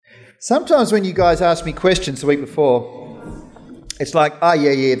Sometimes when you guys ask me questions the week before, it's like,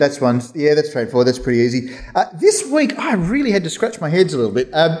 that's that's straightforward, that's pretty easy. This week, I really had to scratch my heads a little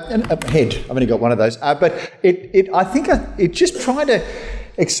bit. I've only got one of those. But I think it just trying to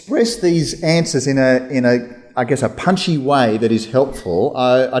express these answers in a punchy way that is helpful.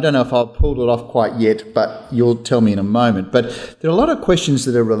 I don't know if I've pulled it off quite yet, but you'll tell me in a moment. But there are a lot of questions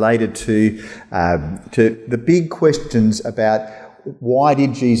that are related to the big questions about why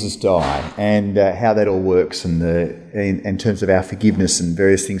did Jesus die and how that all works in terms of our forgiveness and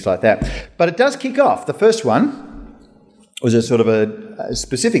various things like that. But it does kick off. The first one was a sort of a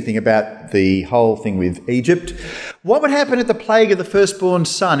specific thing about the whole thing with Egypt. What would happen at the plague of the firstborn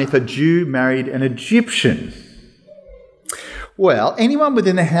son if a Jew married an Egyptian? Well, anyone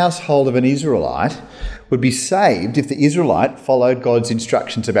within the household of an Israelite would be saved if the Israelite followed God's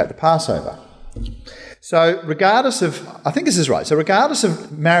instructions about the Passover. So regardless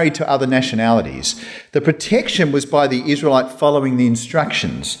of married to other nationalities, the protection was by the Israelite following the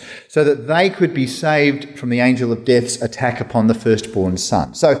instructions so that they could be saved from the angel of death's attack upon the firstborn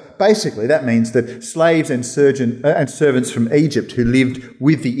son. So basically that means that slaves and servants from Egypt who lived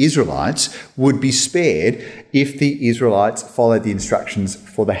with the Israelites would be spared if the Israelites followed the instructions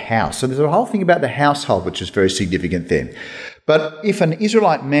for the house. So there's a whole thing about the household which is very significant then. But if an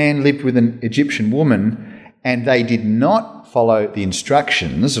Israelite man lived with an Egyptian woman and they did not follow the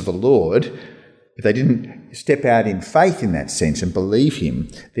instructions of the Lord, if they didn't step out in faith in that sense and believe him,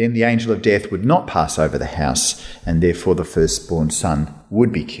 then the angel of death would not pass over the house and therefore the firstborn son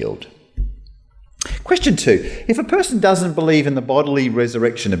would be killed. Question 2. If a person doesn't believe in the bodily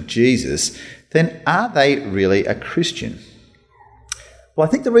resurrection of Jesus, then are they really a Christian? Well, I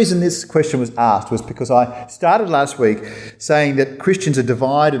think the reason this question was asked was because I started last week saying that Christians are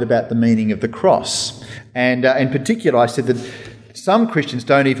divided about the meaning of the cross. And in particular, I said that some Christians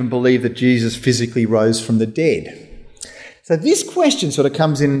don't even believe that Jesus physically rose from the dead. So this question sort of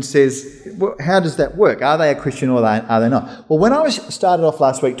comes in and says, well, how does that work? Are they a Christian or are they not? Well, when I started off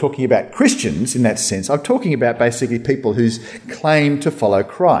last week talking about Christians in that sense, I'm talking about basically people who claim to follow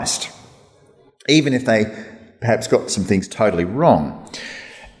Christ, even if they perhaps got some things totally wrong.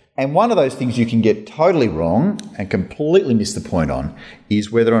 And one of those things you can get totally wrong and completely miss the point on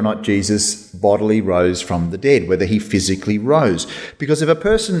is whether or not Jesus bodily rose from the dead, whether he physically rose. Because if a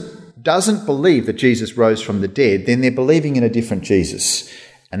person doesn't believe that Jesus rose from the dead, then they're believing in a different Jesus.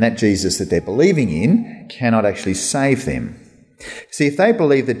 And that Jesus that they're believing in cannot actually save them. See, if they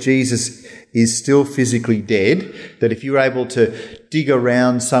believe that Jesus is still physically dead, that if you're able to dig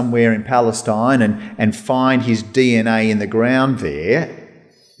around somewhere in Palestine and find his DNA in the ground there,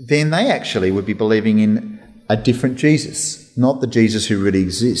 then they actually would be believing in a different Jesus, not the Jesus who really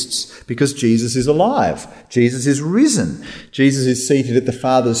exists, because Jesus is alive. Jesus is risen. Jesus is seated at the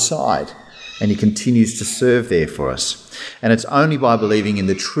Father's side, and he continues to serve there for us. And it's only by believing in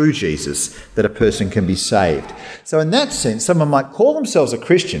the true Jesus that a person can be saved. So in that sense, someone might call themselves a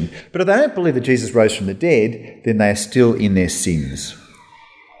Christian, but if they don't believe that Jesus rose from the dead, then they are still in their sins.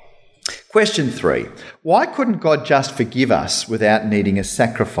 Question 3. Why couldn't God just forgive us without needing a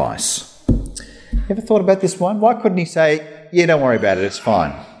sacrifice? Ever thought about this one? Why couldn't he say, yeah, don't worry about it, it's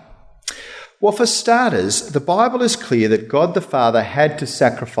fine? Well, for starters, the Bible is clear that God the Father had to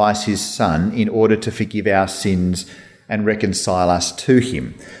sacrifice his Son in order to forgive our sins and reconcile us to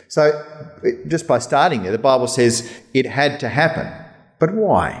him. So just by starting there, the Bible says it had to happen. But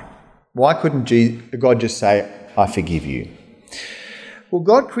why? Why couldn't God just say, I forgive you? Well,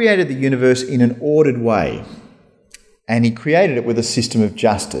 God created the universe in an ordered way, and he created it with a system of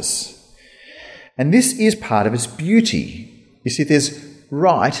justice. And this is part of its beauty. You see, there's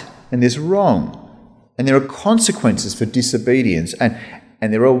right and there's wrong, and there are consequences for disobedience, and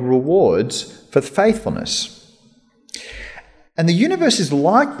there are rewards for faithfulness. And the universe is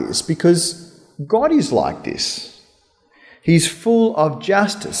like this because God is like this. He's full of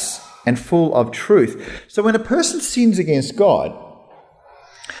justice and full of truth. So when a person sins against God,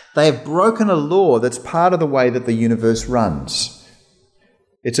 they have broken a law that's part of the way that the universe runs.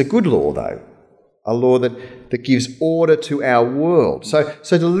 It's a good law, though, a law that gives order to our world. So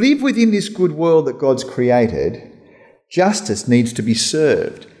to live within this good world that God's created, justice needs to be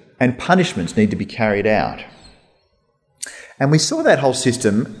served and punishments need to be carried out. And we saw that whole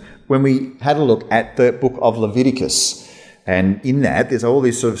system when we had a look at the book of Leviticus. And in that, there's all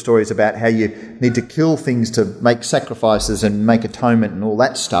these sort of stories about how you need to kill things to make sacrifices and make atonement and all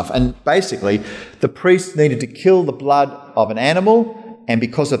that stuff. And basically, the priests needed to kill the blood of an animal, and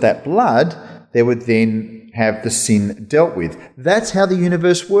because of that blood, they would then have the sin dealt with. That's how the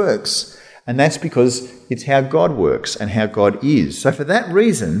universe works. And that's because it's how God works and how God is. So for that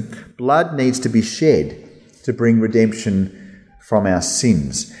reason, blood needs to be shed to bring redemption from our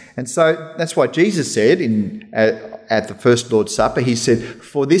sins. And so that's why Jesus said at the first Lord's Supper, he said,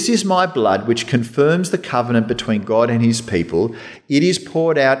 "For this is my blood which confirms the covenant between God and his people. It is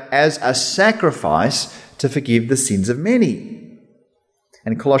poured out as a sacrifice to forgive the sins of many."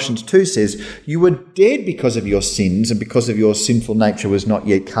 And Colossians 2 says, "You were dead because of your sins and because of your sinful nature was not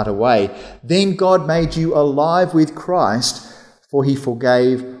yet cut away. Then God made you alive with Christ, for he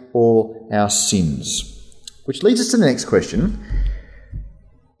forgave all our sins." Which leads us to the next question.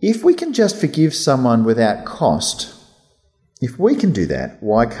 If we can just forgive someone without cost, if we can do that,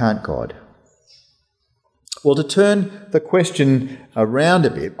 why can't God? Well, to turn the question around a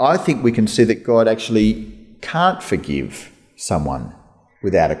bit, I think we can see that God actually can't forgive someone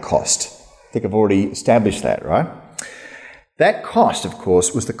without a cost. I think I've already established that, right? That cost, of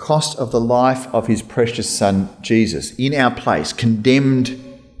course, was the cost of the life of his precious son, Jesus, in our place, condemned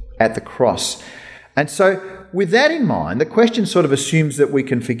at the cross. And so with that in mind, the question sort of assumes that we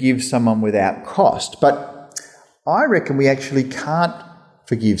can forgive someone without cost. But I reckon we actually can't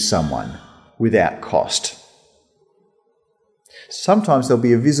forgive someone without cost. Sometimes there'll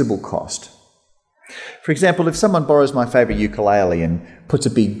be a visible cost. For example, if someone borrows my favourite ukulele and puts a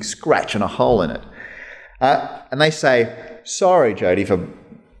big scratch and a hole in it, and they say, "Sorry, Jody, for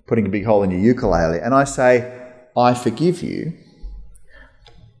putting a big hole in your ukulele," and I say, "I forgive you,"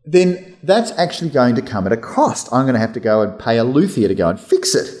 then that's actually going to come at a cost. I'm going to have to go and pay a luthier to go and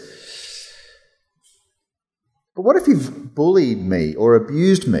fix it. But what if you've bullied me or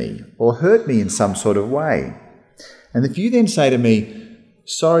abused me or hurt me in some sort of way? And if you then say to me,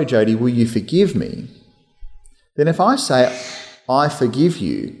 "Sorry, Jody, will you forgive me?" Then if I say, "I forgive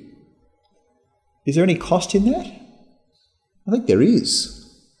you," is there any cost in that? I think there is.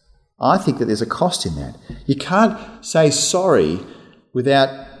 I think that there's a cost in that. You can't say sorry without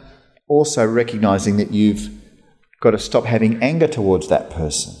also recognising that you've got to stop having anger towards that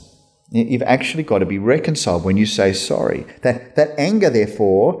person. You've actually got to be reconciled when you say sorry. That anger,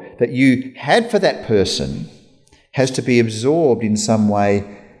 therefore, that you had for that person has to be absorbed in some way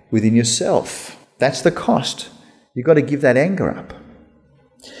within yourself. That's the cost. You've got to give that anger up.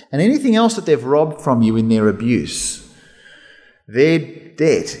 And anything else that they've robbed from you in their abuse, their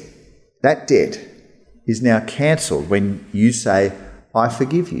debt, that debt is now cancelled when you say, "I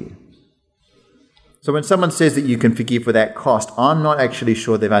forgive you." So when someone says that you can forgive without cost, I'm not actually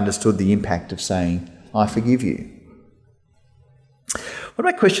sure they've understood the impact of saying, "I forgive you." What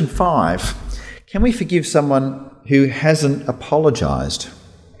about question 5? Can we forgive someone who hasn't apologised?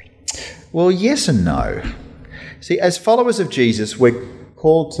 Well, yes and no. See, as followers of Jesus, we're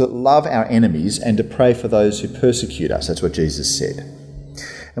called to love our enemies and to pray for those who persecute us. That's what Jesus said.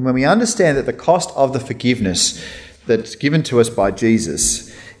 And when we understand that the cost of the forgiveness that's given to us by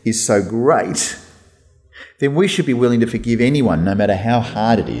Jesus is so great, then we should be willing to forgive anyone, no matter how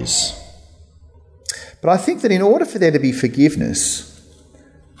hard it is. But I think that in order for there to be forgiveness,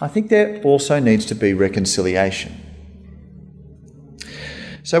 I think there also needs to be reconciliation.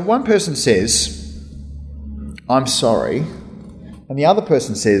 So one person says, "I'm sorry," and the other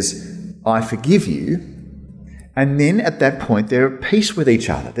person says, "I forgive you," and then at that point they're at peace with each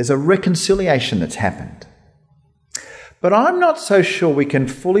other. There's a reconciliation that's happened. But I'm not so sure we can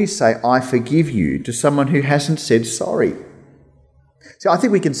fully say, "I forgive you," to someone who hasn't said sorry. So I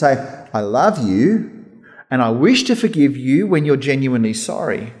think we can say, "I love you and I wish to forgive you," when you're genuinely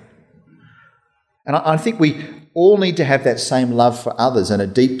sorry. And I think we all need to have that same love for others and a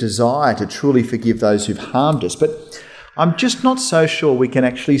deep desire to truly forgive those who've harmed us. But I'm just not so sure we can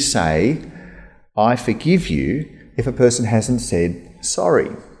actually say, "I forgive you," if a person hasn't said sorry.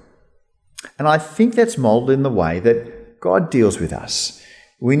 And I think that's moulded in the way that God deals with us.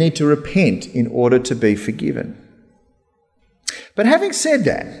 We need to repent in order to be forgiven. But having said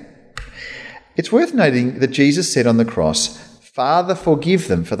that, it's worth noting that Jesus said on the cross, "Father, forgive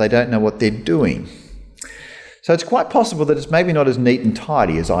them, for they don't know what they're doing." So it's quite possible that it's maybe not as neat and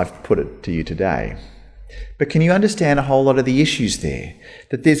tidy as I've put it to you today. But can you understand a whole lot of the issues there?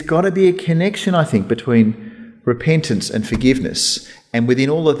 That there's got to be a connection, I think, between repentance and forgiveness. And within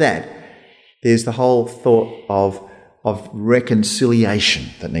all of that, there's the whole thought of reconciliation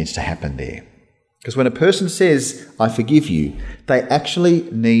that needs to happen there. Because when a person says, "I forgive you," they actually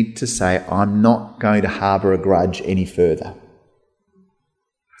need to say, "I'm not going to harbour a grudge any further."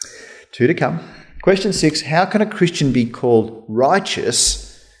 2 to come. Question 6, how can a Christian be called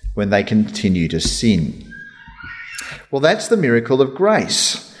righteous when they continue to sin? Well, that's the miracle of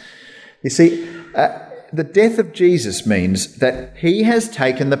grace. You see, the death of Jesus means that he has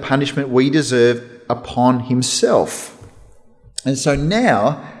taken the punishment we deserve upon himself. And so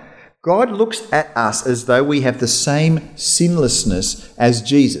now God looks at us as though we have the same sinlessness as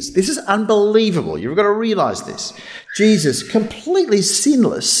Jesus. This is unbelievable. You've got to realise this. Jesus, completely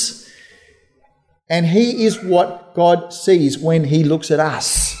sinless, and he is what God sees when he looks at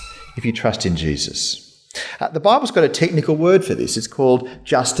us, if you trust in Jesus. The Bible's got a technical word for this. It's called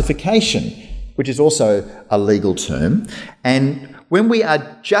justification, which is also a legal term. And when we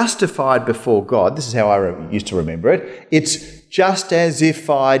are justified before God, this is how I used to remember it, it's just as if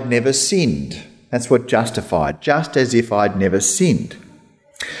I'd never sinned. That's what justified, just as if I'd never sinned.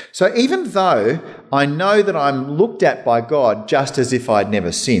 So even though I know that I'm looked at by God just as if I'd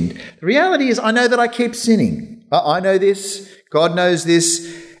never sinned, the reality is I know that I keep sinning. I know this, God knows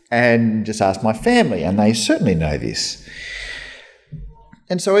this, and just ask my family, and they certainly know this.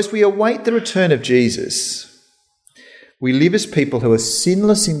 And so as we await the return of Jesus, we live as people who are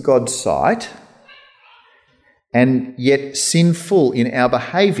sinless in God's sight and yet sinful in our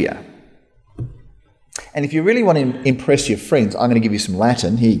behaviour. And if you really want to impress your friends, I'm going to give you some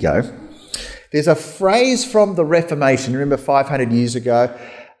Latin. Here you go. There's a phrase from the Reformation. Remember 500 years ago?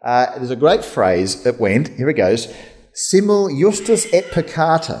 There's a great phrase that went, here it goes, simul justus et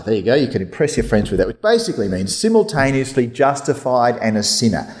peccata. There you go. You can impress your friends with that, which basically means simultaneously justified and a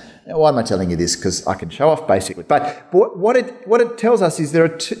sinner. Now, why am I telling you this? Because I can show off basically. But what it tells us is there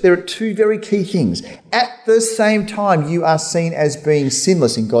are two very key things. At the same time, you are seen as being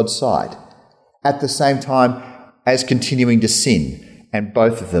sinless in God's sight. At the same time as continuing to sin. And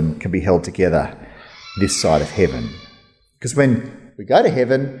both of them can be held together this side of heaven. Because when we go to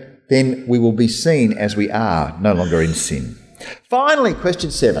heaven, then we will be seen as we are, no longer in sin. Finally,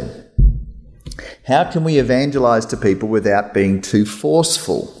 question 7. How can we evangelise to people without being too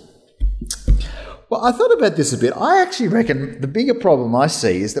forceful? Well, I thought about this a bit. I actually reckon the bigger problem I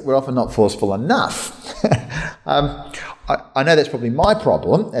see is that we're often not forceful enough. I know that's probably my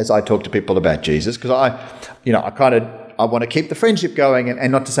problem as I talk to people about Jesus, because I want to keep the friendship going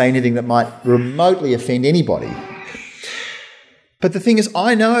and not to say anything that might remotely offend anybody. But the thing is,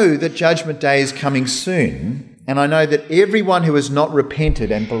 I know that Judgment Day is coming soon, and I know that everyone who has not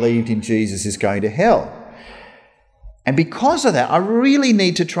repented and believed in Jesus is going to hell. And because of that, I really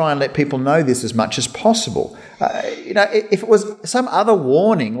need to try and let people know this as much as possible. If it was some other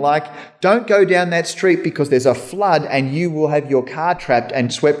warning, like don't go down that street because there's a flood and you will have your car trapped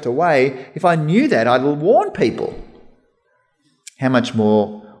and swept away, if I knew that, I'd warn people. How much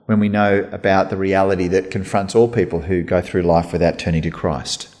more when we know about the reality that confronts all people who go through life without turning to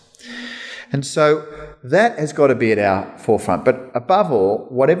Christ. And so that has got to be at our forefront. But above all,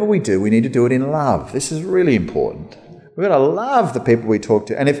 whatever we do, we need to do it in love. This is really important. We've got to love the people we talk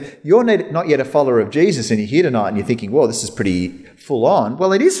to. And if you're not yet a follower of Jesus and you're here tonight and you're thinking, well, this is pretty full on.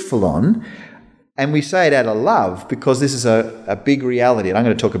 Well, it is full on. And we say it out of love because this is a big reality. And I'm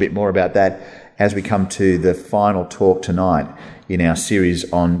going to talk a bit more about that as we come to the final talk tonight in our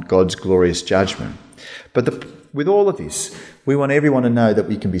series on God's glorious judgment. But with all of this, we want everyone to know that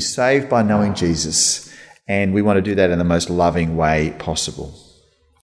we can be saved by knowing Jesus, and we want to do that in the most loving way possible.